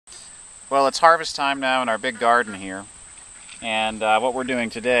Well, it's harvest time now in our big garden here, and what we're doing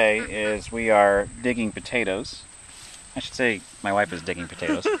today is we are digging potatoes. I should say my wife is digging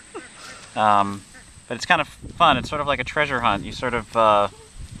potatoes. But it's kind of fun. It's sort of like a treasure hunt. You sort of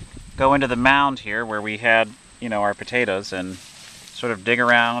go into the mound here where we had, our potatoes and sort of dig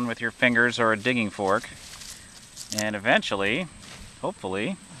around with your fingers or a digging fork. And eventually,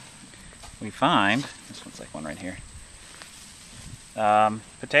 hopefully, we find, this one's like one right here,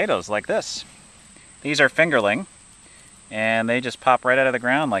 potatoes like this. These are fingerling, and they just pop right out of the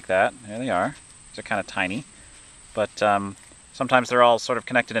ground like that. There they are. They're kind of tiny, but sometimes they're all sort of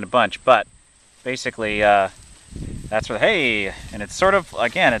connected in a bunch. But basically, that's where, hey, and it's sort of,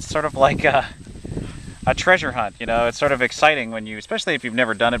 again, it's sort of like a treasure hunt. It's sort of exciting when you, especially if you've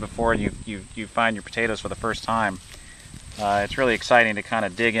never done it before and you find your potatoes for the first time. It's really exciting to kind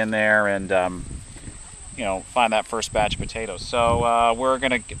of dig in there and find that first batch of potatoes. So we're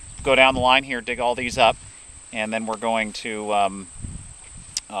going to go down the line here, dig all these up, and then we're going to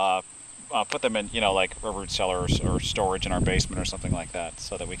put them in, like a root cellar or storage in our basement or something like that,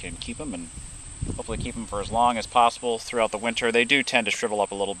 so that we can keep them and hopefully keep them for as long as possible throughout the winter. They do tend to shrivel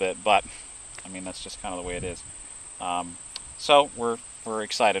up a little bit, but I mean, that's just kind of the way it is. So we're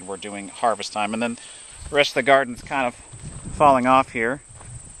excited. We're doing harvest time, and then the rest of the garden's kind of falling off here.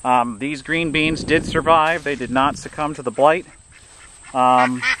 These green beans did survive. They did not succumb to the blight.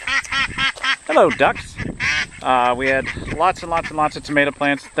 Hello, ducks. We had lots and lots and lots of tomato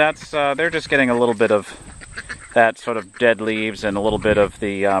plants. They're just getting a little bit of that sort of dead leaves and a little bit of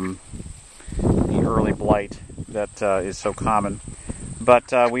the early blight that is so common.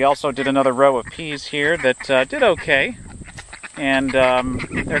 But we also did another row of peas here that did okay, and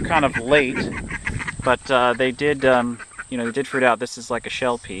they're kind of late, but they did, they did fruit out. This is like a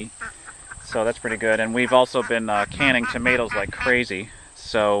shell pea, so that's pretty good. And we've also been canning tomatoes like crazy,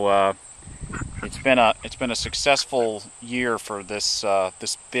 so it's been a successful year for this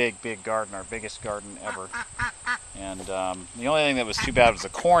this big garden, our biggest garden ever. And the only thing that was too bad was the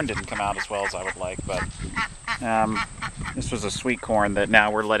corn didn't come out as well as I would like, but this was a sweet corn that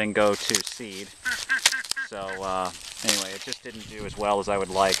now we're letting go to seed. So anyway, it just didn't do as well as I would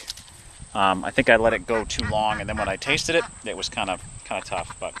like. I think I let it go too long, and then when I tasted it, it was kind of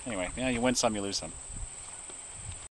tough. But anyway, you win some, you lose some.